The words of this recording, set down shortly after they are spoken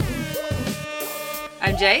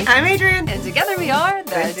I'm Jay. I'm Adrian. And together we are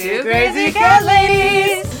the Two Crazy Cat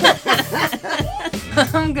Ladies.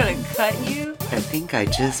 I'm gonna cut you. I think I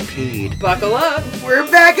just peed. Buckle up. We're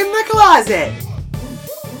back in the closet.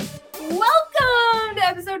 Welcome to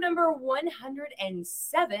episode number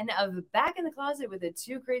 107 of Back in the Closet with the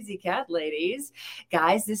Two Crazy Cat Ladies.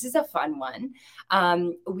 Guys, this is a fun one.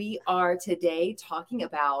 We are today talking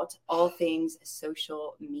about all things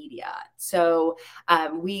social media. So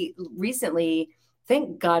we recently,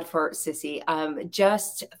 thank God for Sissy,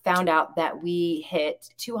 just found out that we hit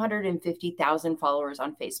 250,000 followers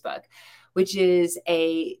on Facebook, which is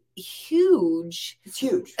a huge. It's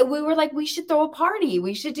huge. We were like, we should throw a party.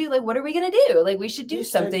 We should do what are we gonna do? We should do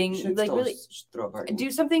something really throw a party. Do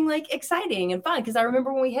something exciting and fun. Because I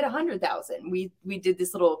remember when we hit 100,000, we did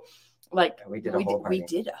this little we did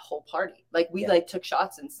a whole party. We took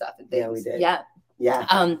shots and stuff and things. Yeah, we did. Yeah.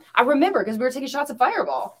 I remember because we were taking shots of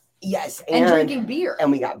Fireball. Yes, and drinking beer.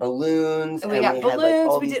 And we got balloons. And we got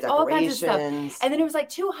balloons. We did all kinds of stuff. And then it was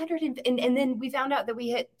 200. And then we found out that we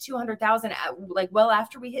hit 200,000 well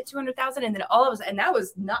after we hit 200,000. And then all of us, and that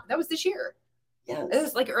was this year. Yeah.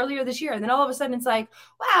 It was earlier this year. And then all of a sudden it's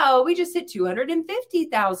wow, we just hit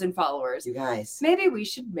 250,000 followers. You guys. Maybe we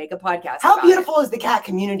should make a podcast. How beautiful is the cat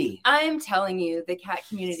community? I'm telling you, the cat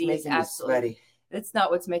community is absolutely sweaty. It's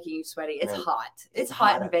not what's making you sweaty. It's hot. It's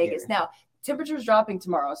hot hot in Vegas. Here. Now, temperature's dropping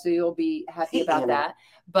tomorrow, so you'll be happy about that.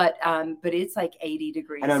 But it's 80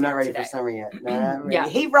 degrees. I know I'm not ready today. for summer yet. Not ready. Yeah.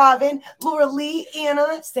 Hey, Robin, Laura Lee,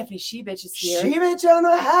 Anna. Stephanie She-Bitch is here. She-Bitch on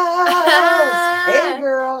the house. Hey,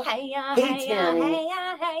 girl. Hey, Tammy.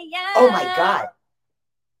 Hey, Oh, my God.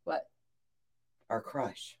 What? Our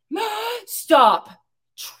crush. Stop.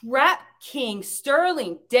 Trap King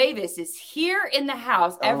Sterling Davis is here in the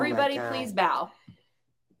house. Everybody, please bow.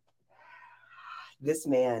 This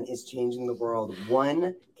man is changing the world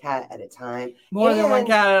one cat at a time. More than one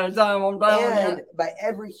cat at a time. And by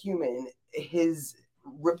every human, his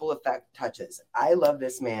ripple effect touches. I love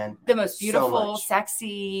this man. The most beautiful, so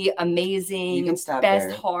sexy, amazing, you can stop best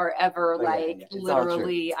there. heart ever.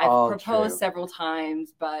 Literally, I've proposed several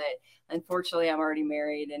times, but unfortunately, I'm already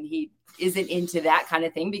married, and he isn't into that kind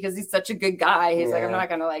of thing because he's such a good guy. He's I'm not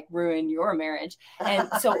gonna ruin your marriage. And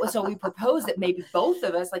so we proposed that maybe both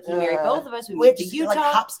of us, he married both of us. We moved to Utah.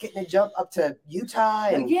 Hops getting a jump up to Utah.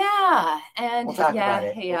 And and we'll talk about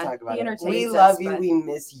it. Yeah, we'll talk about it. We love you. We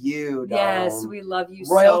miss you. Yes, we love you.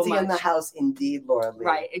 Royalty so much. in the house, indeed, Laura Lee.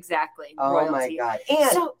 Right, exactly. Oh Royalty. my God!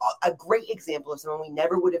 And a great example of someone we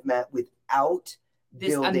never would have met without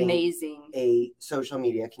this amazing a social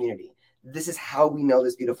media community. This is how we know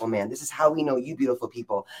this beautiful man. This is how we know you beautiful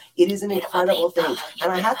people. It is an incredible thing.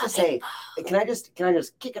 And I have to say, can I just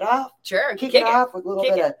kick it off? Sure. Kick it off with a little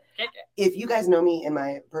bit of, if you guys know me in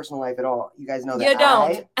my personal life at all, you guys know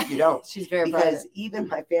that you don't. She's very Because private. Even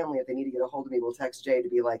my family, if they need to get a hold of me, will text Jay to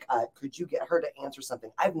be like, could you get her to answer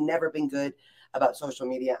something? I've never been good about social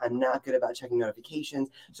media. I'm not good about checking notifications.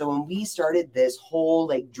 So when we started this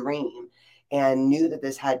whole dream, and knew that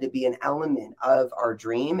this had to be an element of our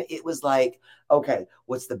dream, it was okay,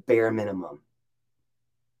 what's the bare minimum?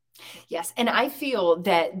 Yes. And I feel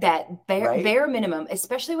that bare minimum,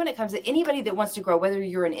 especially when it comes to anybody that wants to grow, whether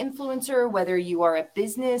you're an influencer, whether you are a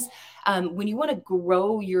business, when you want to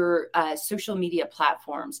grow your social media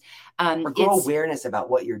platforms. Or grow awareness about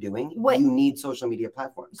what you're doing, you need social media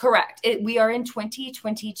platforms. Correct. We are in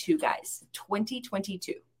 2022, guys.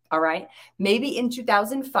 2022. All right. Maybe in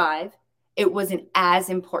 2005, it wasn't as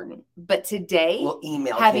important, but today,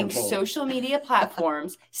 having social media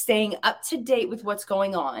platforms, staying up to date with what's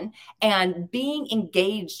going on, and being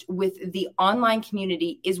engaged with the online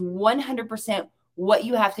community is 100% what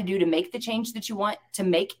you have to do to make the change that you want to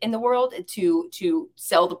make in the world, to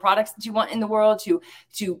sell the products that you want in the world, to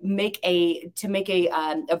make a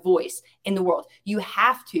voice in the world. You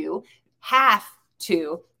have to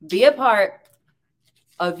be a part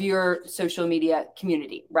of your social media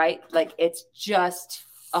community, right? It's just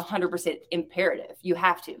 100% imperative. You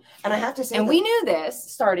have to. And I have to say, and we knew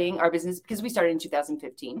this starting our business because we started in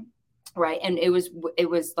 2015, right? And it was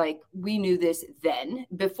we knew this then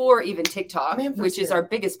before even TikTok, which is our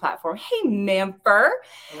biggest platform. Hey, Mamfer.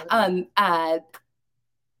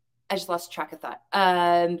 I just lost track of thought.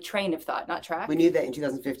 Train of thought, not track. We knew that in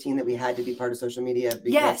 2015 that we had to be part of social media.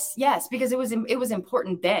 Yes, because it was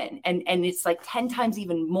important then, and it's 10 times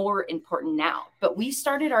even more important now. But we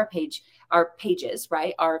started our pages,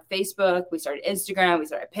 right? Our Facebook, we started Instagram, we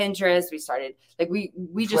started Pinterest, we started we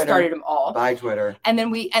just started them all. By Twitter. And then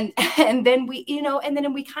we kind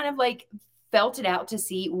of felt it out to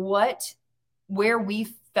see what where we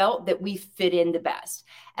felt that we fit in the best.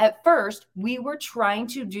 At first, we were trying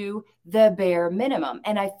to do the bare minimum.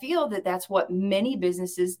 And I feel that that's what many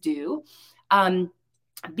businesses do,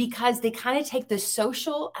 because they kind of take the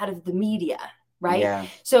social out of the media. Right. Yeah.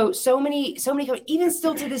 So many, even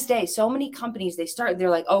still to this day, so many companies, they're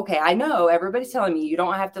like, okay, I know everybody's telling me you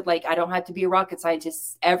don't have to, like, I don't have to be a rocket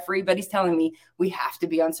scientist. Everybody's telling me we have to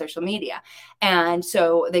be on social media. And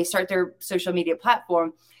so they start their social media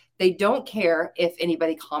platform. They don't care if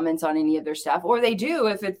anybody comments on any of their stuff, or they do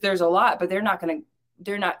if there's a lot, but they're not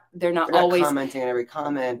always commenting on every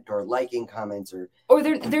comment or liking comments or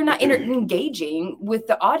they're not engaging with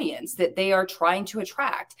the audience that they are trying to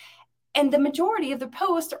attract. And the majority of the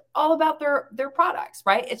posts are all about their products,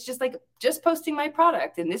 right? It's just posting my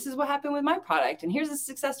product, and this is what happened with my product, and here's a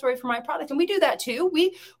success story for my product. And we do that too.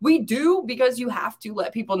 We do, because you have to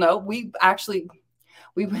let people know. Actually,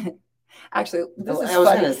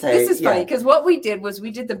 this is funny because what we did was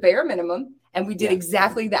we did the bare minimum, and we did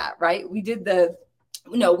exactly that, right? We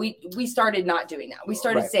started not doing that. We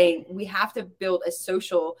started saying we have to build a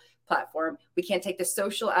social platform. We can't take the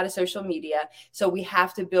social out of social media. So we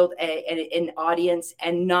have to build an audience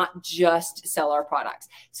and not just sell our products.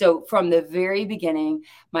 So from the very beginning,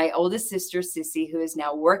 my oldest sister, Sissy, who is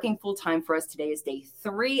now working full-time for us today, is day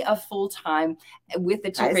 3 of full-time with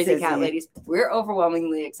the two crazy cat ladies. We're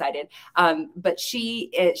overwhelmingly excited. But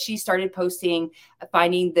she started posting,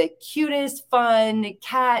 finding the cutest, fun,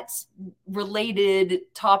 cat-related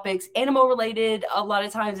topics, animal-related. A lot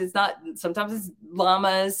of times it's not, sometimes it's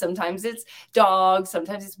llamas, sometimes it's dogs,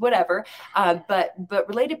 sometimes it's whatever, but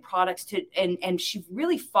related products to, and she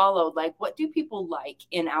really followed, like, what do people like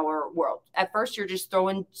in our world? At first, you're just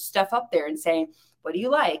throwing stuff up there and saying, what do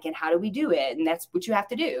you like and how do we do it? And that's what you have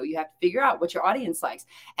to do. You have to figure out what your audience likes,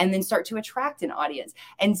 and then start to attract an audience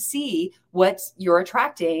and see what you're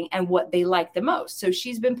attracting and what they like the most. So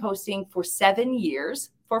she's been posting for 7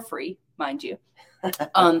 years for free, mind you,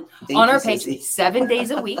 on our page, 7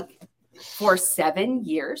 days a week. For 7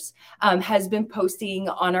 years, has been posting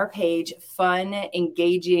on our page fun,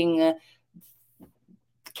 engaging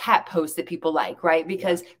cat posts that people like, right?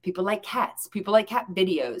 Because people like cats, people like cat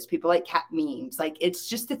videos, people like cat memes. Like, it's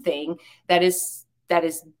just a thing that has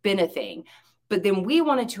been a thing. But then we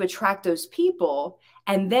wanted to attract those people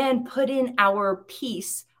and then put in our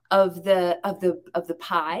piece of the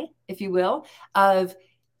pie, if you will, of,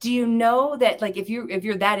 do you know that, like, if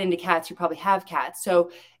you're that into cats, you probably have cats.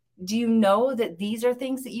 So do you know that these are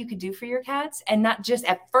things that you could do for your cats? And not just,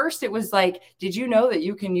 at first it was like, did you know that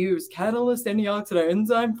you can use Catalyst antioxidant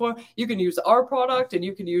enzyme you can use our product and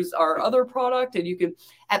you can use our other product, and you can,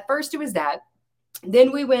 at first it was that.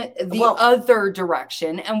 Then we went the other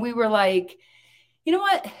direction, and we were like, you know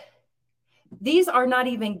what? These are not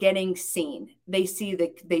even getting seen. They see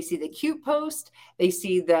the cute post, they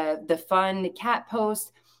see the fun cat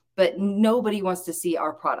post, but nobody wants to see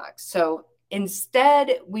our products. So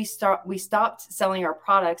instead, we stopped selling our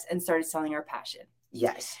products and started selling our passion.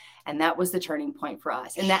 Yes. And that was the turning point for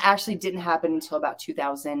us. And that actually didn't happen until about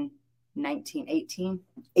 2019, 18.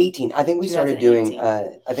 I think we started doing,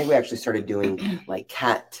 I think we actually started doing like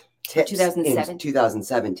cat tips in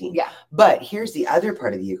 2017. Yeah. But here's the other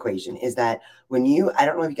part of the equation is that when I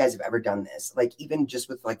don't know if you guys have ever done this, like even just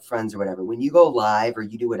with like friends or whatever, when you go live or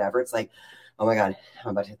you do whatever, it's like, oh my God,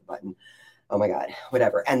 I'm about to hit the button. Oh my God,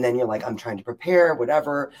 whatever. And then you're like, I'm trying to prepare,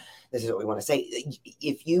 whatever. This is what we want to say.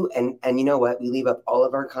 If you, and you know what, we leave up all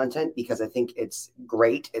of our content because I think it's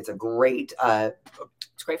great. It's a great,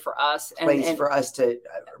 it's great for us. And for us to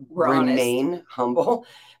remain humble.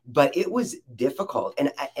 But it was difficult.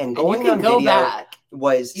 And going on video back.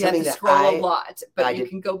 Was you something have to scroll a lot, but you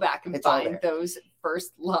can go back and find those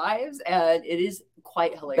first lives, and it is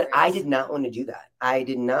quite hilarious. But I did not want to do that. I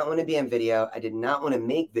did not want to be on video. I did not want to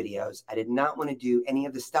make videos. I did not want to do any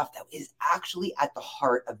of the stuff that is actually at the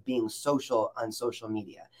heart of being social on social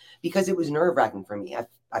media, because it was nerve-wracking for me.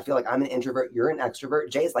 I feel like I'm an introvert. You're an extrovert.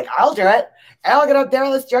 Jay's like, I'll do it. I'll get up there.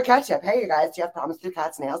 Let's do a cat tip. Hey, you guys, do you have problems with your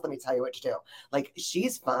cat's nails? Let me tell you what to do. Like,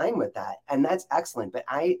 she's fine with that. And that's excellent. But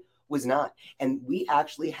I was not. And we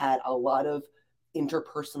actually had a lot of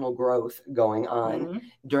interpersonal growth going on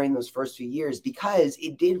during those first few years, because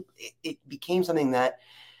it became something that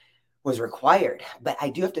was required. But I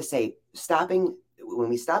do have to say, when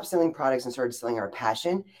we stopped selling products and started selling our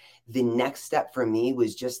passion, the next step for me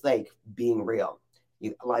was just like being real.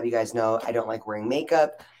 A lot of you guys know I don't like wearing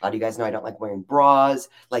makeup. A lot of you guys know I don't like wearing bras.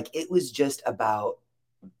 Like, it was just about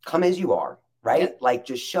come as you are, right? Yeah. Like,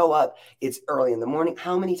 just show up. It's early in the morning.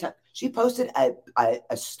 How many times? She posted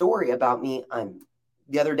a story about me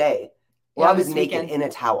the other day where I was naked in a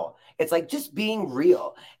towel. It's like just being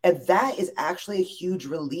real. And that is actually a huge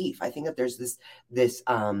relief. I think that there's this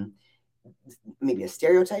maybe a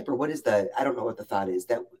stereotype, or I don't know what the thought is,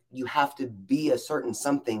 that you have to be a certain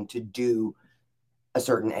something to do a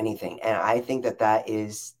certain anything. And I think that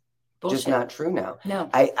is bullshit. Just not true now. No,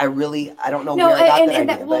 I don't know where I got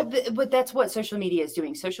that idea. But that's what social media is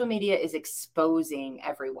doing. Social media is exposing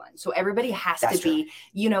everyone. So everybody has to be,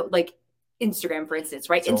 like Instagram, for instance,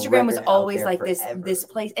 right? Instagram was always like this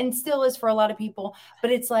place, and still is for a lot of people,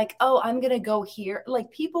 but it's like, oh, I'm going to go here.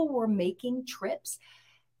 Like people were making trips,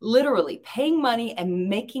 literally paying money and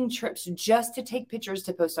making trips just to take pictures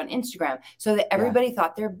to post on Instagram, so that everybody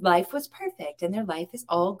thought their life was perfect and their life is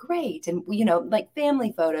all great. And, like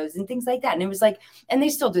family photos and things like that. And it was like, and they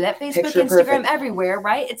still do that. Facebook, Instagram, everywhere,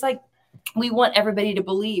 right? It's like, we want everybody to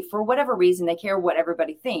believe, for whatever reason, they care what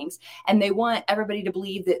everybody thinks. And they want everybody to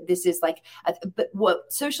believe that this is like, but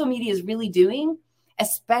what social media is really doing,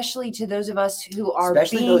 especially to those of us who are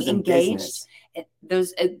being engaged,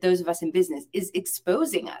 those of us in business, is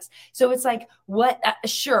exposing us. So it's like,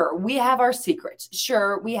 sure, we have our secrets.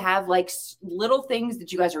 Sure, we have like little things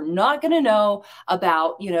that you guys are not going to know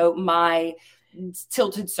about, my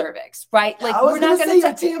tilted cervix, right? Like we're not going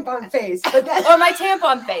to say your tampon face, or my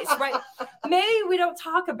tampon face, right? Maybe we don't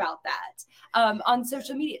talk about that on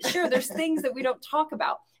social media. Sure, there's things that we don't talk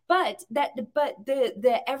about. But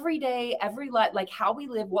the everyday, like how we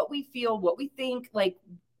live, what we feel, what we think, like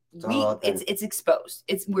it's exposed.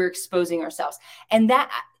 We're exposing ourselves. And that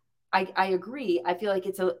I agree. I feel like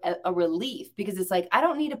it's a relief, because it's like, I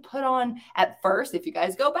don't need to put on at first. If you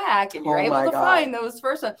guys go back and you're able to find those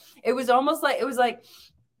first ones, it was like,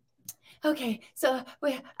 okay, so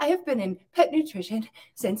I have been in pet nutrition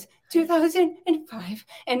since 2005,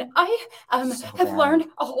 and I have learned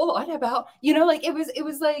a whole lot about, like it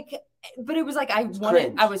was like, but it was like,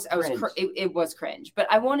 it was cringe, but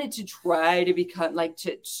I wanted to try to become like,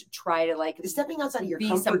 to try to like, stepping outside of your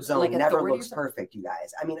comfort zone like never looks perfect, you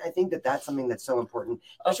guys. I mean, I think that's something that's so important,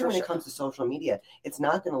 especially when it comes to social media. It's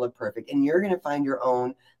not going to look perfect, and you're going to find your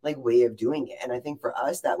own like way of doing it. And I think for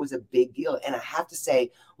us, that was a big deal. And I have to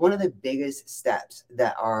say, one of the biggest steps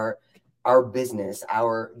that our business,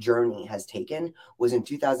 our journey has taken was in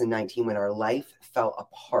 2019, when our life fell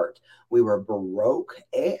apart. We were broke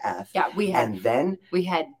AF. Yeah, we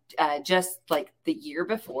had just like the year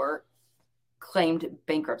before claimed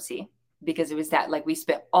bankruptcy, because it was that, like, we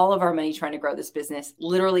spent all of our money trying to grow this business,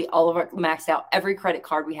 literally all of our, maxed out every credit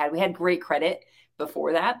card we had great credit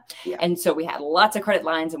before that. Yeah. And so we had lots of credit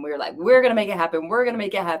lines, and we were like, we're going to make it happen.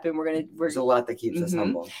 There's a lot that keeps us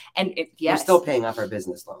humble. And we're still paying off our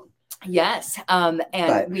business loan. Yes.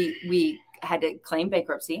 We had to claim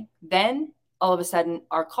bankruptcy. Then all of a sudden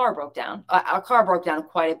our car broke down. Our car broke down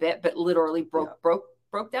quite a bit, but literally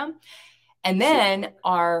broke down. And then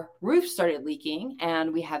our roof started leaking,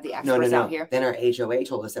 and we have the experts out here. Then our HOA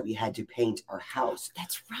told us that we had to paint our house.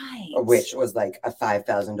 That's right. Which was like a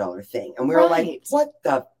 $5,000 thing. And we were like, what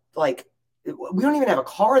the, like, we don't even have a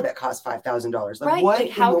car that costs $5,000. Like, what? Like,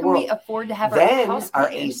 how can we afford to have our house? Then our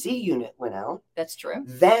AC unit went out. That's true.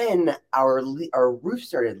 Then our roof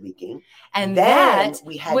started leaking, and then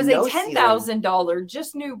we had was a $10,000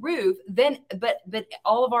 just new roof. Then, but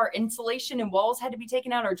all of our insulation and walls had to be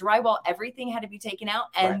taken out. Our drywall, everything had to be taken out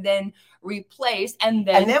and then replaced, and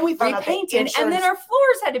then we repainted, and then our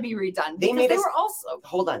floors had to be redone. They were also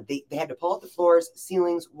hold on. They had to pull out the floors,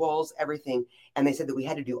 ceilings, walls, everything. And they said that we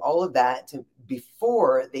had to do all of that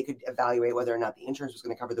before they could evaluate whether or not the insurance was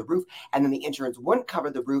going to cover the roof. And then the insurance wouldn't cover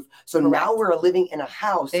the roof. So now we're living in a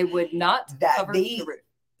house. They would not cover the roof.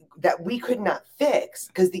 That we could not fix,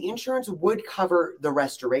 because the insurance would cover the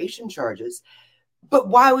restoration charges. But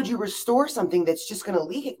why would you restore something that's just going to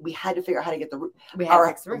leak? We had to figure out how to get the roof.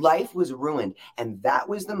 Our life was ruined. And that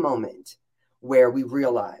was the moment where we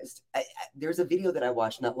realized, there's a video that I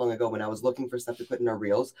watched not long ago when I was looking for stuff to put in our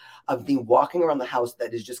reels, of me walking around the house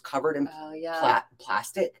that is just covered in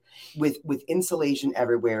plastic with insulation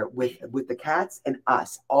everywhere, with the cats and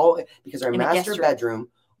us, all because our master bedroom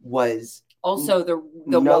was also the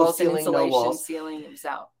walls ceiling, and insulation ceiling was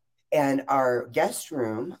out. And our guest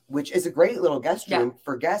room, which is a great little guest room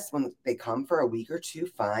for guests when they come for a week or two,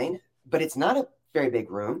 fine, but it's not a very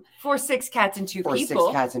big room for 6 cats and 2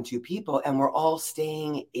 people. And we're all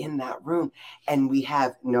staying in that room, and we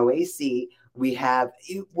have no AC.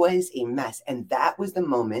 It was a mess. And that was the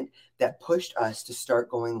moment that pushed us to start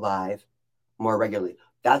going live more regularly.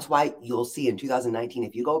 That's why you'll see in 2019,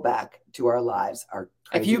 if you go back to our lives,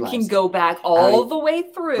 if you can go back all the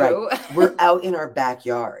way through, right, we're out in our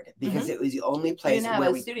backyard because it was the only place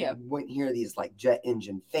where we wouldn't hear these like jet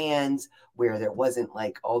engine fans, where there wasn't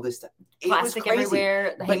like all this stuff. Plastic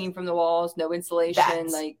everywhere, hanging from the walls, no insulation.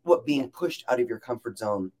 That's like what being pushed out of your comfort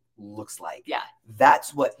zone looks like. Yeah.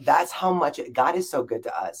 That's how much God is so good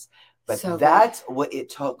to us. But so that's what it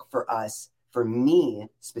took for us, for me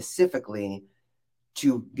specifically,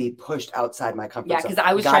 to be pushed outside my comfort zone. Yeah, because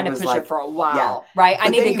I was trying to push her for a while, right? I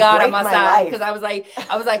needed God on my side because I was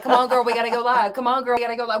like, come on, girl, we got to go live. Come on, girl, we got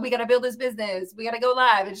to go live. We got to build this business. We got to go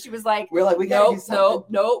live. And she was like, we're like, we got to do something.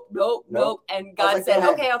 Nope. And God said,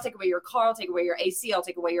 okay, I'll take away your car. I'll take away your AC. I'll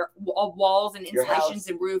take away your walls and insulations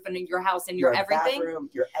and roof and your house and your everything. Bathroom,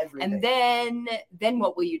 your everything. And then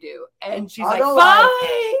what will you do? And she's like,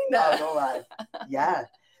 fine. I'll go live. Yeah.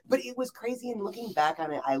 But it was crazy. And looking back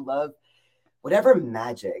on it, I love whatever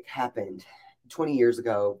magic happened 20 years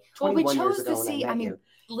ago, 21 years ago. Well, we chose to see, I mean,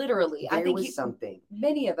 literally, I think something.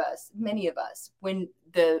 Many of us, when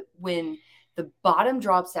the bottom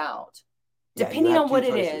drops out, depending on what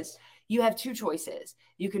it is, you have two choices.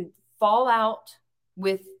 You can fall out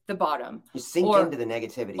with the bottom. You sink into the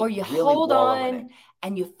negativity. Or you really hold on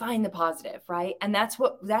and you find the positive, right? And that's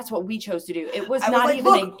what we chose to do. It was not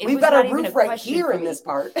even we've got a roof right here in this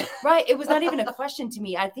part. Right. It was not even a question to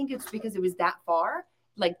me. I think it's because it was that far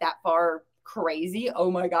crazy. Oh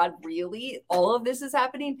my God, really? All of this is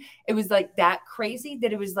happening. It was like that crazy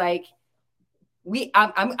that it was like,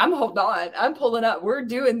 I'm holding on. I'm pulling up. We're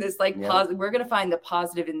doing this positive. We're going to find the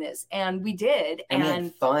positive in this. And we did. And we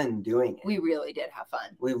had fun doing it. We really did have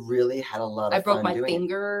fun. We really had a lot of fun. I broke my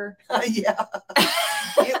finger. Yeah.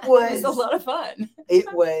 It was a lot of fun.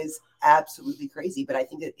 It was absolutely crazy. But I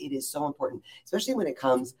think that it is so important, especially when it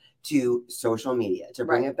comes to social media, to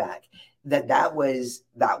bring it back, that was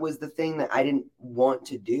the thing that I didn't want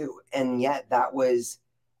to do. And yet that was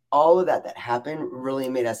all of that happened really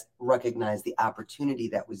made us recognize the opportunity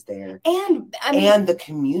that was there, and the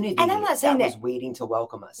community. And I'm not saying that was waiting to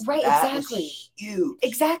welcome us. Right? That exactly. Was huge.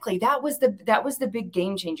 Exactly. That was the big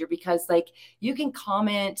game changer, because you can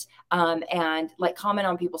comment and comment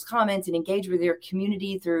on people's comments and engage with your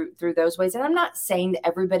community through those ways. And I'm not saying that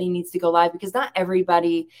everybody needs to go live, because not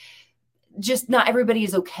everybody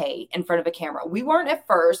is okay in front of a camera. We weren't at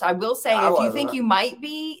first. I will say, if you think you might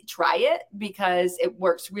be, try it, because it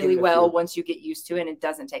works really well once you get used to it. And it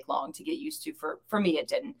doesn't take long to get used to. For me, it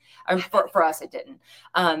didn't. For us, it didn't.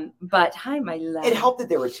 But hi, my love. It helped that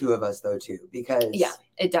there were two of us, though, too, because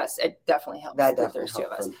it does. It definitely helps that there's two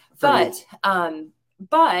of us. But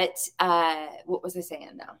what was I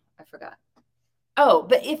saying now? I forgot. Oh,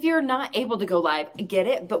 but if you're not able to go live, get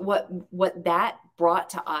it. But what that brought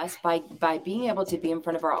to us by being able to be in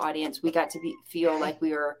front of our audience, we got to feel like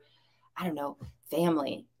we were, I don't know,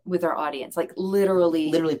 family with our audience,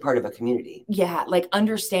 literally part of a community. Yeah.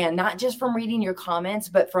 Understand, not just from reading your comments,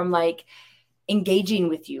 but from engaging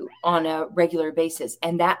with you on a regular basis.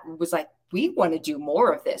 And that was we want to do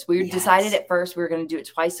more of this. We decided at first we were going to do it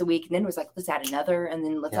twice a week. And then it was let's add another, and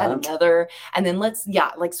then let's add another. And then let's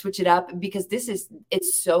switch it up, because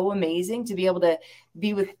it's so amazing to be able to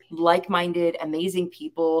be with like-minded, amazing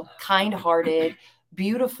people, kind-hearted,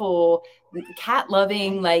 beautiful, cat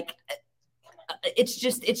loving, it's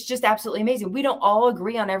just absolutely amazing. We don't all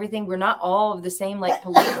agree on everything. We're not all of the same,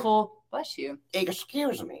 political, bless you.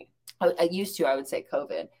 Excuse me. I used to, I would say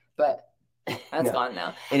COVID, but that's gone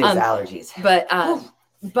now. It is allergies. But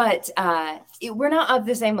we're not of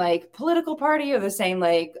the same political party or the same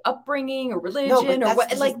upbringing or religion or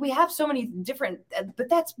what. We have so many different. But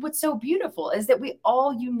that's what's so beautiful, is that we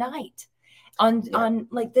all unite on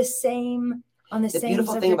the same. On the same. The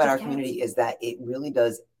beautiful thing about our community is that it really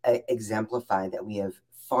does exemplify that we have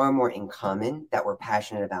far more in common that we're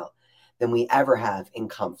passionate about than we ever have in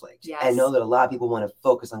conflict. Yes. I know that a lot of people want to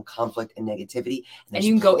focus on conflict and negativity. And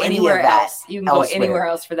you can go anywhere else. You can go anywhere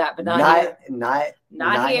else for that, but not here.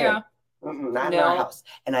 Not here. Not in our house.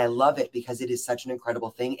 And I love it, because it is such an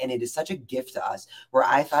incredible thing. And it is such a gift to us, where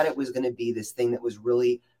I thought it was going to be this thing that was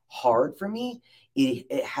really hard for me.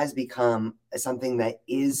 It has become something that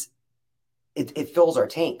is, it fills our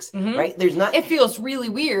tanks, right? It feels really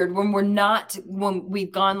weird when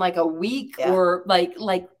we've gone a week or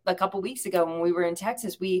a couple weeks ago when we were in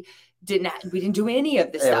Texas, we didn't do any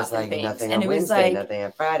of this stuff. It was nothing on Wednesday, nothing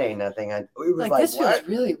on Friday, nothing on. It was this feels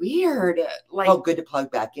really weird. Good to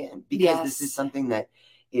plug back in, because this is something that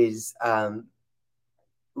is. I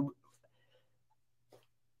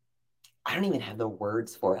don't even have the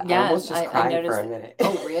words for it. I almost just cried for a minute.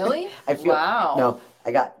 Oh, really? I feel. Wow. No,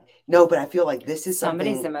 I got. No, but I feel like this is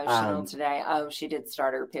somebody's emotional today. Oh, she did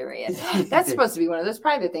start her period. That's supposed to be one of those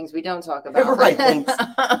private things we don't talk about. Right. Thanks,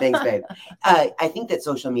 babe. I think that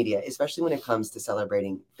social media, especially when it comes to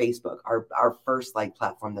celebrating Facebook, our first like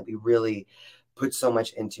platform that we really put so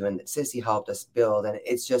much into, and that Sissy helped us build, and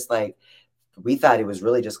it's just like we thought it was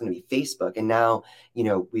really just going to be Facebook, and now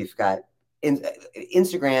we've got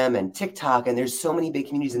Instagram and TikTok, and there's so many big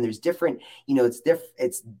communities, and there's different,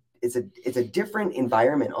 it's a different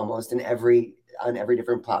environment almost on every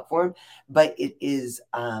different platform, but it is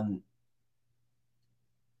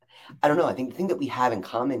I don't know. I think the thing that we have in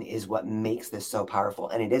common is what makes this so powerful,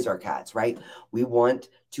 and it is our cats, right? We want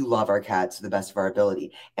to love our cats to the best of our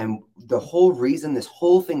ability, and the whole reason this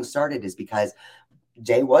whole thing started is because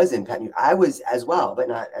Jay was in pet nutrition. I was as well, but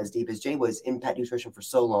not as deep as Jay was in pet nutrition for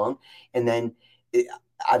so long, and then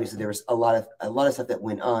obviously there was a lot of stuff that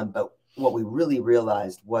went on, but what we really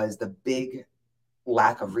realized was the big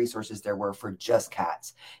lack of resources there were for just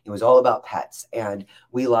cats. It was all about pets, and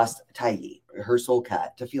we lost Tiggy, her soul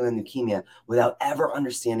cat, to feline leukemia without ever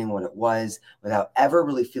understanding what it was, without ever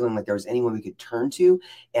really feeling like there was anyone we could turn to.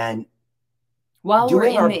 And while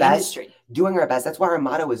doing we're in the industry, doing our best. That's why our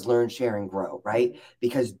motto is learn, share, and grow, right?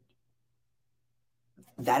 Because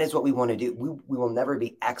that is what we want to do. We will never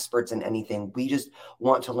be experts in anything. We just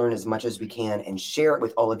want to learn as much as we can and share it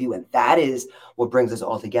with all of you. And that is what brings us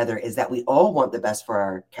all together, is that we all want the best for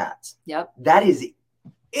our cats. Yep. That is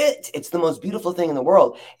it. It's the most beautiful thing in the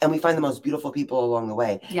world. And we find the most beautiful people along the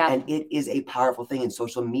way. Yeah. And it is a powerful thing. And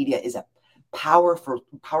social media is a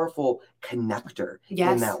powerful connector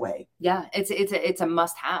in that way. Yeah, it's a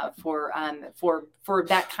must have for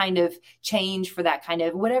that kind of change, for that kind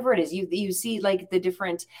of whatever it is. You see like the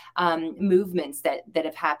different movements that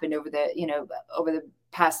have happened over the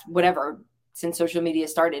past whatever, since social media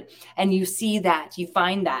started, and you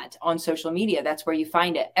find that on social media. That's where you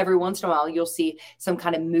find it. Every once in a while you'll see some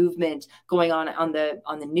kind of movement going on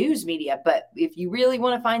the news media, but if you really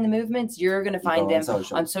want to find the movements, you're going to find them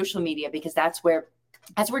on social media, because that's where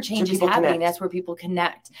change is happening. Connect. That's where people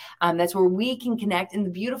connect. That's where we can connect. And the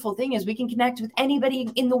beautiful thing is we can connect with anybody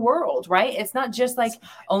in the world, right? It's not just like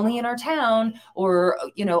only in our town or,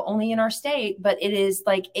 only in our state, but it is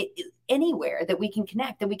like anywhere that we can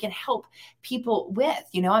connect, that we can help people with.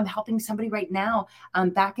 I'm helping somebody right now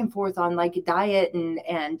back and forth on like a diet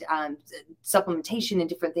and supplementation and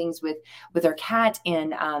different things with our cat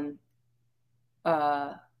in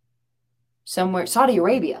somewhere, Saudi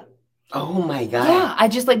Arabia. Oh my God. Yeah. I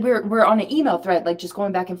just like, we're on an email thread, like just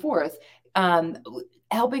going back and forth,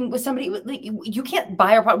 helping with somebody. Like, you can't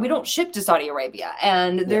buy our product. We don't ship to Saudi Arabia,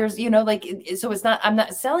 and there's, so it's not, I'm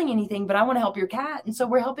not selling anything, but I want to help your cat. And so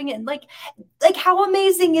we're helping it. Like how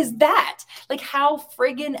amazing is that? Like how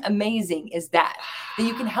friggin' amazing is that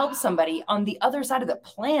you can help somebody on the other side of the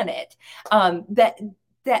planet,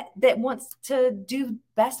 that wants to do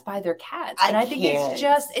best by their cats. And I think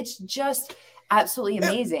it's just absolutely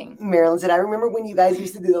amazing. Marilyn said, I remember when you guys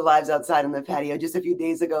used to do the lives outside on the patio just a few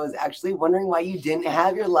days ago. I was actually wondering why you didn't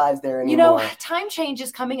have your lives there anymore. Time change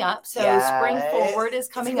is coming up. So spring forward is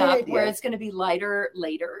coming up, where it's going to be lighter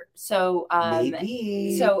later. So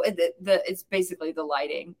maybe. So it's basically the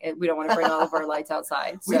lighting. We don't want to bring all of our lights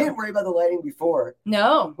outside. So. We didn't worry about the lighting before.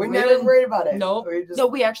 No. We never worried about it. No. No,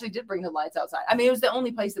 we actually did bring the lights outside. I mean, it was the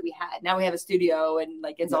only place that we had. Now we have a studio, and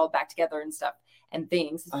like it's all back together and stuff. And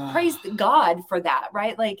things. Praise God for that,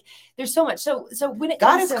 right? Like there's so much. So when it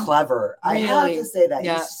God is clever. Really, I have to say that.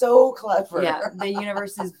 Yeah. He's so clever. Yeah, the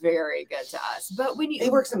universe is very good to us. But when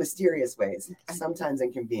it works in mysterious ways, sometimes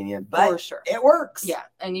inconvenient, but for sure it works. Yeah,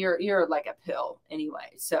 and you're like a pill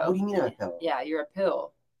anyway. So what do you mean I'm a pill? Yeah, you're a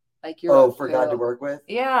pill. Like you're for God to work with.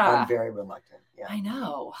 Yeah, I'm very reluctant. Yeah. I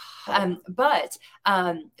know. But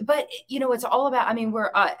it's all about, I mean, we're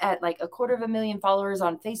at like 250,000 followers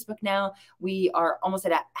on Facebook now. We are almost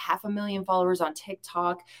at 500,000 followers on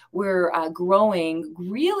TikTok. We're growing,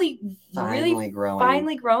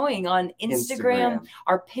 finally growing on Instagram.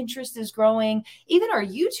 Our Pinterest is growing. Even our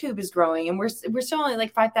YouTube is growing, and we're still only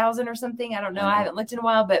like 5,000 or something. I don't know. I haven't looked in a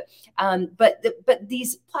while, but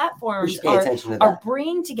these platforms are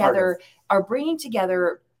bringing together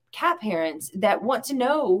cat parents that want to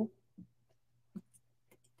know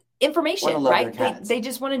information, right? They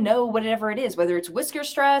just want to know whatever it is, whether it's whisker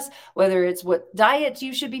stress, whether it's what diets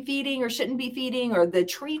you should be feeding or shouldn't be feeding, or the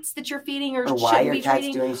treats that you're feeding or shouldn't be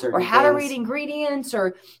feeding, or how to read ingredients,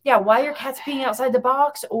 or why your cat's peeing outside the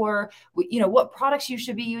box, or what products you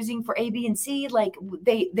should be using for A, B, and C. Like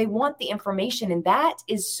they want the information, and that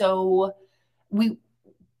is so we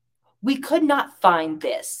could not find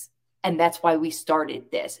this And that's why we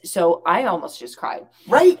started this. So I almost just cried.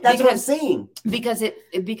 Right. That's what I'm saying. Because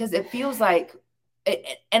it feels like,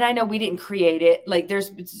 and I know we didn't create it. Like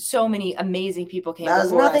there's so many amazing people came.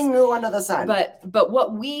 There's nothing new under the sun. But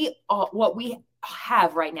what we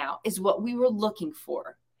have right now is what we were looking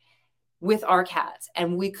for with our cats,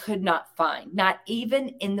 and we could not find, not even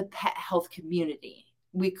in the pet health community,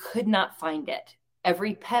 we could not find it.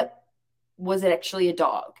 Every pet was actually a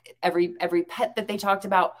dog. Every pet that they talked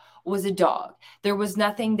about was a dog. There was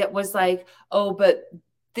nothing that was like, oh, but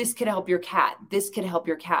this could help your cat. This could help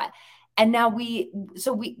your cat. And now wow.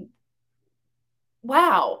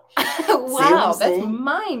 Wow. That's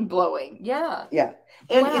mind blowing. Yeah. Yeah.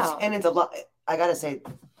 And it's a lot. I got to say,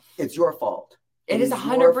 it's your fault. It is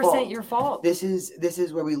 100% your fault. This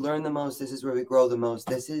is where we learn the most. This is where we grow the most.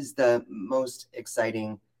 This is the most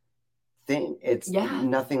exciting thing. It's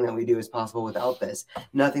nothing that we do is possible without this.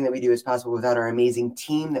 Nothing that we do is possible without our amazing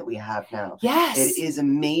team that we have now. Yes. It is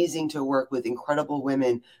amazing to work with incredible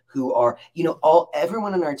women who are,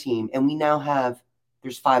 everyone on our team. And we now have,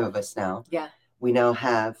 there's 5 of us now. Yeah. We now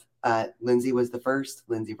have, Lindsay was the first,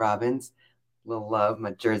 Lindsay Robbins, little love,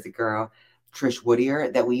 my Jersey girl. Trish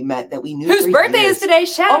Whittier that we met, that we knew. Whose birthday is today?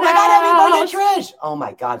 Shout out. Oh my God, happy birthday, Trish. Oh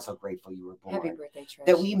my God, so grateful you were born. Happy birthday, Trish.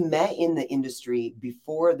 That we met in the industry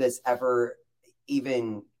before this ever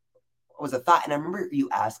even was a thought. And I remember you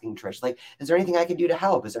asking Trish, like, is there anything I can do to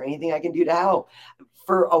help? Is there anything I can do to help?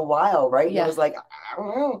 For a while, right? Yeah. And I was like, I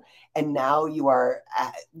don't know. And now you are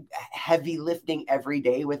heavy lifting every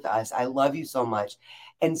day with us. I love you so much.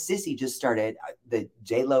 And Sissy just started, the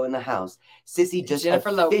J-Lo in the house. Sissy just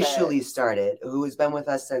officially started, who has been with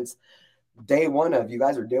us since day one of you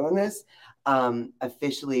guys are doing this.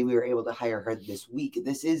 Officially, we were able to hire her this week.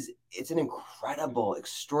 It's an incredible,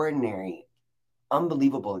 extraordinary,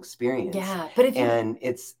 unbelievable experience. Yeah. But and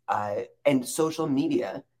social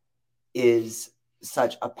media is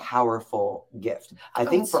such a powerful gift. I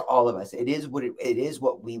think for all of us, it is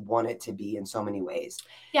what we want it to be in so many ways.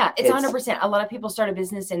 Yeah, it's 100%. A lot of people start a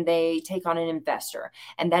business and they take on an investor,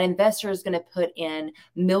 and that investor is going to put in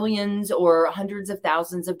millions or hundreds of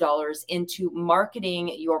thousands of dollars into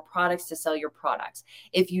marketing your products to sell your products.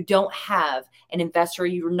 If you don't have an investor,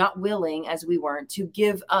 you're not willing, as we weren't, to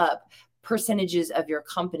give up percentages of your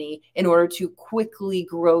company in order to quickly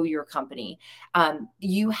grow your company.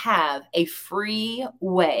 You have a free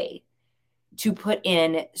way to put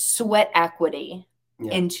in sweat equity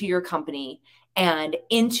into your company and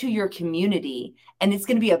into your community. And it's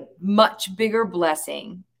going to be a much bigger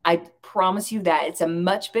blessing. I promise you that it's a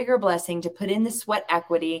much bigger blessing to put in the sweat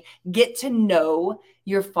equity, get to know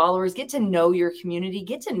your followers, get to know your community,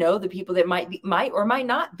 get to know the people that might or might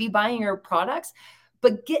not be buying your products,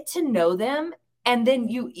 but get to know them. And then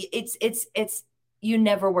you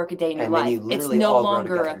never work a day in your life. It's no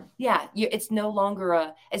longer it's no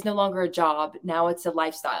longer a job. Now it's a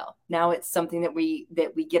lifestyle. Now it's something that we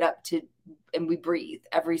get up to and we breathe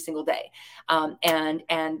every single day. And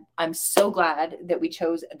I'm so glad that we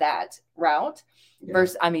chose that route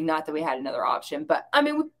versus, not that we had another option, but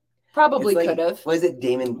we probably could have. Was it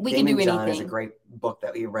Damon John is a great book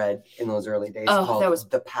that we read in those early days called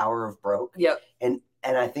The Power of Broke. Yep.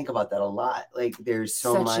 And I think about that a lot. Like there's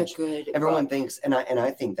so much. Everyone thinks, and I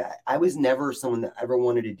think that I was never someone that ever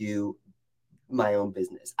wanted to do my own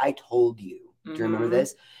business. I told you, do you remember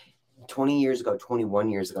this? 20 years ago, 21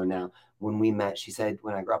 years ago now, when we met, she said,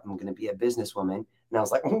 when I grow up, I'm going to be a businesswoman. And I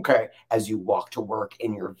was like, okay, as you walk to work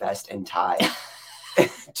in your vest and tie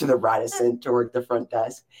to the Radisson to work the front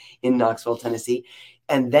desk in Knoxville, Tennessee.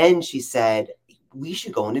 And then she said, we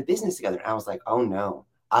should go into business together. And I was like, oh no.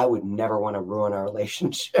 I would never want to ruin our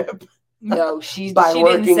relationship. No, she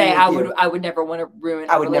didn't say I would never want to ruin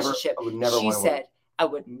our relationship. She said I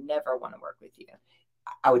would never want to work with you.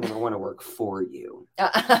 I would never want to work for you.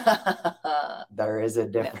 There is a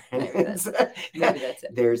difference. Maybe that's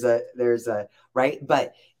it. There's a right,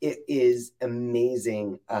 but it is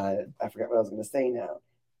amazing. I forgot what I was going to say now.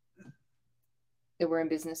 That we're in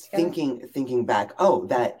business together? Thinking back. Oh,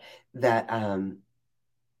 that I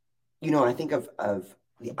think of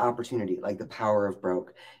the opportunity, like the power of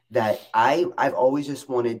broke, that I've always just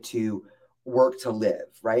wanted to work to live,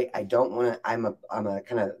 right? I don't want to, I'm a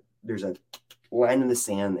kind of, there's a line in the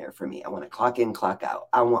sand there for me. I want to clock in, clock out.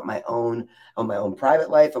 I want my own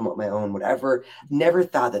private life. I want my own whatever. Never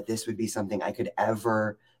thought that this would be something I could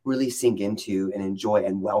ever really sink into and enjoy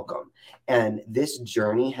and welcome. And this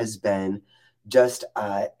journey has been just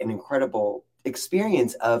an incredible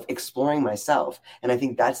experience of exploring myself. And I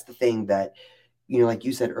think that's the thing that, like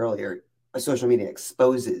you said earlier, social media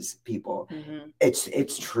exposes people. Mm-hmm.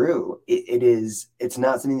 It's true. It's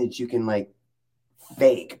not something that you can like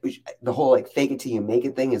fake. The whole like fake it till you make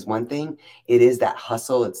it thing is one thing. It is that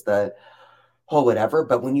hustle. It's the whole whatever.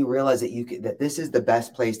 But when you realize that this is the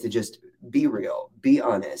best place to just be real, be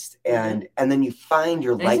honest, and then you find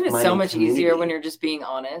your like-minded community. It's so much easier when you're just being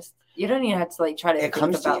honest. You don't even have to like try to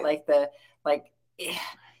think about like the like.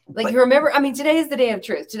 Like, you remember, I mean, today is the day of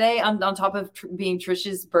truth. Today, on top of being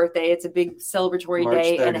Trisha's birthday, it's a big celebratory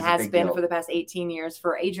day, and it has been for the past 18 years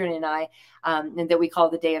for Adrian and I, and that we call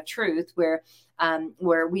the Day of Truth, where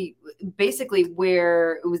we basically,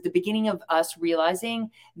 where it was the beginning of us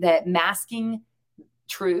realizing that masking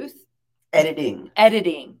truth,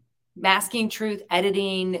 masking truth,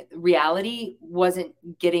 editing reality wasn't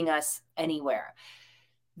getting us anywhere.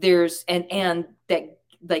 And that,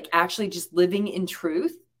 like, actually just living in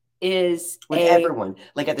truth is with everyone.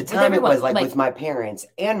 Like at the time it was like with my parents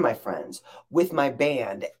and my friends, with my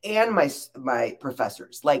band and my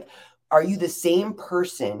professors. Like, are you the same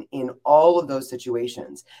person in all of those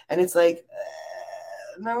situations? And it's like,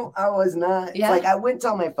 no, I was not. Yeah. It's like I wouldn't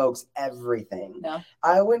tell my folks everything. No.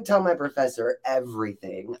 I wouldn't tell my professor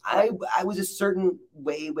everything. I was a certain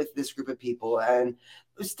way with this group of people, and it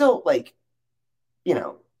was still like, you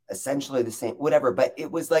know, essentially the same, whatever. But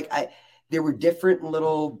it was like there were different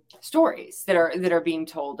little stories that are being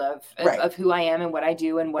told of who I am and what I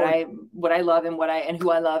do and what I love and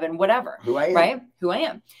who I love and whatever. Who I am. Right? Who I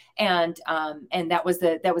am. And that was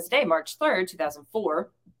the day, March 3rd, 2004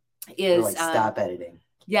 is like, stop editing.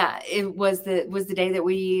 Yeah, it was the day that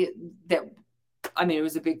I mean, it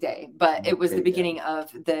was a big day, but it was the beginning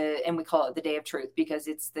of and we call it the Day of Truth, because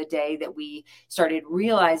it's the day that we started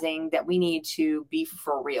realizing that we need to be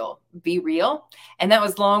for real, be real. And that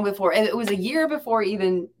was long before, it was a year before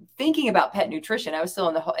even thinking about pet nutrition. I was still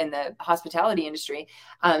in the hospitality industry.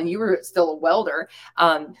 You were still a welder.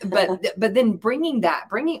 But then bringing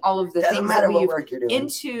all of the things that we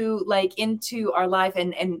into our life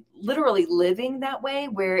and literally living that way,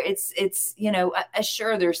 where it's, you know,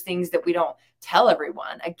 sure, there's things that we don't tell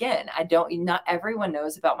everyone. Again, not everyone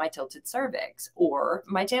knows about my tilted cervix or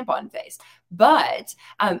my tampon face, but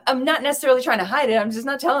I'm not necessarily trying to hide it. I'm just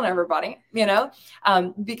not telling everybody, you know,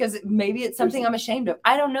 because maybe it's something I'm ashamed of.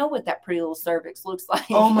 I don't know what that pretty little cervix looks like.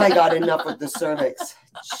 Oh my God, enough with the cervix.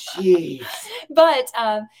 Jeez. But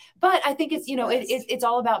I think it's, you know, it's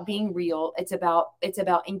all about being real. It's about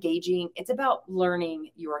engaging. It's about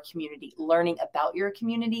learning your community, learning about your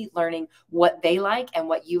community, learning what they like and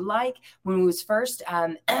what you like. When it was first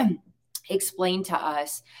explained to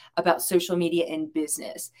us about social media in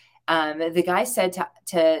business, the guy said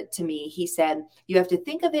to me, he said, you have to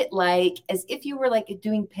think of it like as if you were like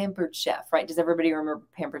doing Pampered Chef, right? Does everybody remember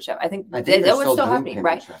Pampered Chef? I think that was still happening,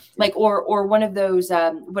 right? Chef, yeah. Like, or one of those,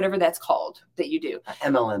 whatever that's called that you do.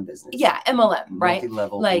 MLM business. Yeah. MLM, right?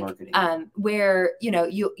 Multi-level marketing. Where, you know,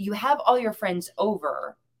 you have all your friends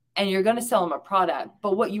over and you're going to sell them a product,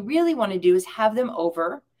 but what you really want to do is have them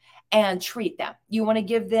over and treat them. You want to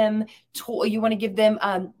give them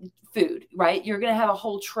food, right? You're going to have a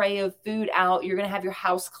whole tray of food out. You're going to have your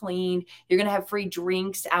house cleaned. You're going to have free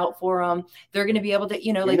drinks out for them. They're going to be able to,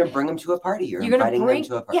 you know, you're going to bring them to a party. You're inviting them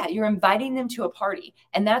to a party. Yeah, you're inviting them to a party.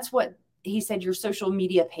 And that's what he said your social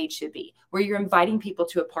media page should be, where you're inviting people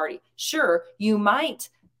to a party. Sure, you might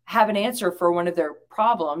have an answer for one of their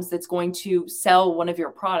problems that's going to sell one of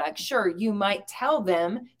your products. Sure, you might tell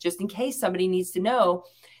them, just in case somebody needs to know,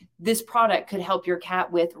 this product could help your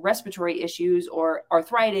cat with respiratory issues or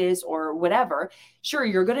arthritis or whatever. Sure,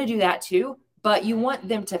 you're going to do that too, but you want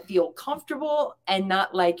them to feel comfortable and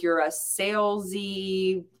not like you're a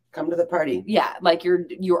salesy. Come to the party. Yeah, like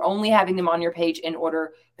you're only having them on your page in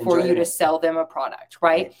order for you to sell them a product,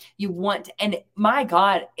 right? You want, and my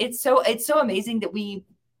God, it's so amazing that we,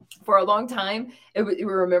 for a long time, we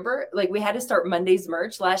remember, like, we had to start Monday's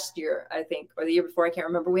merch last year, I think, or the year before, I can't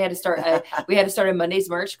remember. We had to start a Monday's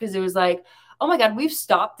merch because it was like, oh my God, we've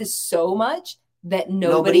stopped this so much that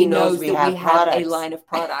nobody knows that we have a line of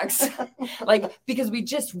products. Like, because we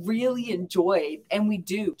just really enjoy, and we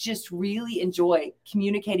do just really enjoy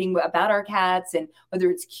communicating about our cats, and whether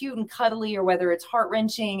it's cute and cuddly or whether it's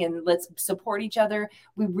heart-wrenching and let's support each other.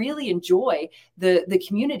 We really enjoy the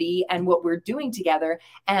community and what we're doing together.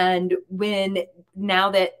 And now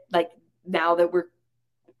that we're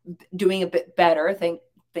doing a bit better, thank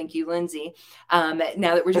you, Lindsay. Now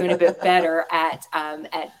that we're doing a bit better at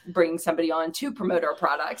bringing somebody on to promote our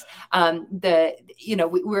products, we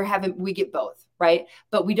get both, right?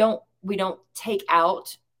 But we don't take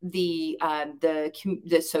out the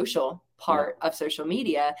social part of social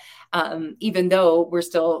media, even though we're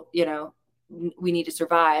still, you know, we need to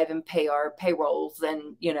survive and pay our payrolls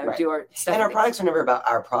and, you know, do our stuff. And our products are never about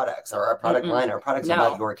our products or our product line. Our products are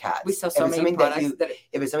about your cats. We sell so many products.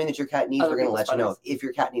 If it's something that your cat needs, we're going to let you know. If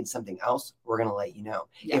your cat needs something else, we're going to let you know.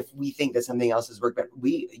 Yeah. If we think that something else has worked better,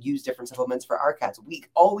 we use different supplements for our cats. We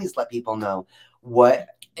always let people know what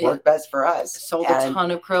worked best for us. Sold a ton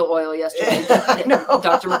of krill oil yesterday.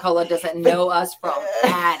 Dr. McCullough doesn't know us from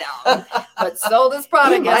Adam, but sold this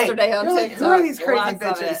product yesterday on TikTok. Who are these crazy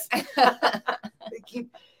bitches?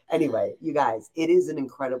 Anyway, you guys, it is an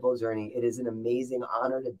incredible journey. It is an amazing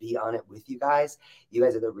honor to be on it with you guys. You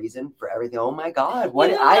guys are the reason for everything. Oh my God,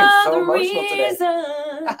 I am so emotional today.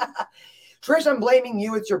 Trish, I'm blaming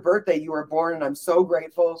you. It's your birthday. You were born, and I'm so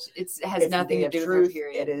grateful. It has nothing to do with the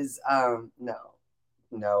period. It is no.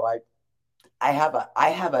 I have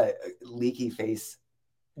a leaky face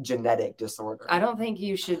genetic disorder. I don't think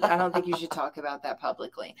you should talk about that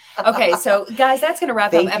publicly. Okay, so guys, that's going to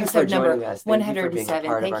wrap up episode number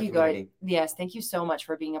 107. Thank you guys. Yes, thank you so much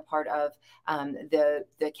for being a part of the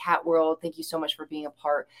cat world. Thank you so much for being a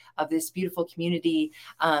part of this beautiful community.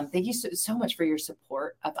 Thank you so much for your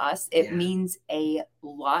support of us. It means a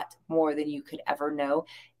lot more than you could ever know.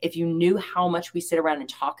 If you knew how much we sit around and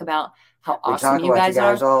talk about how awesome you guys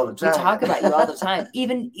are, we talk about you all the time.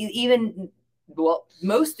 Even well,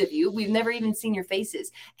 most of you, we've never even seen your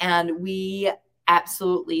faces, and we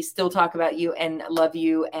absolutely still talk about you and love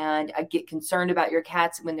you, and I get concerned about your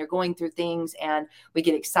cats when they're going through things, and we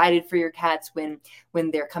get excited for your cats when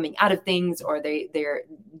they're coming out of things or they're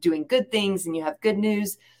doing good things and you have good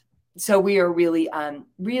news. So we are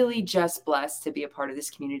really just blessed to be a part of this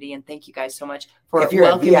community, and thank you guys so much for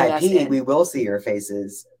welcoming us in. We will see your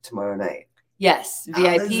faces tomorrow night. Yes,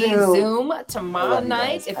 VIP Zoom tomorrow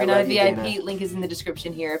night. If you're not a VIP, link is in the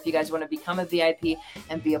description here. If you guys want to become a VIP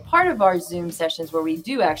and be a part of our Zoom sessions where we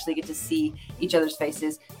do actually get to see each other's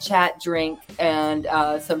faces, chat, drink, and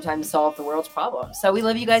sometimes solve the world's problems. So we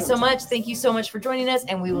love you guys so much. Thank you so much for joining us,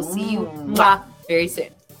 and we will see you very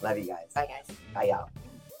soon. Love you guys. Bye, guys. Bye, y'all.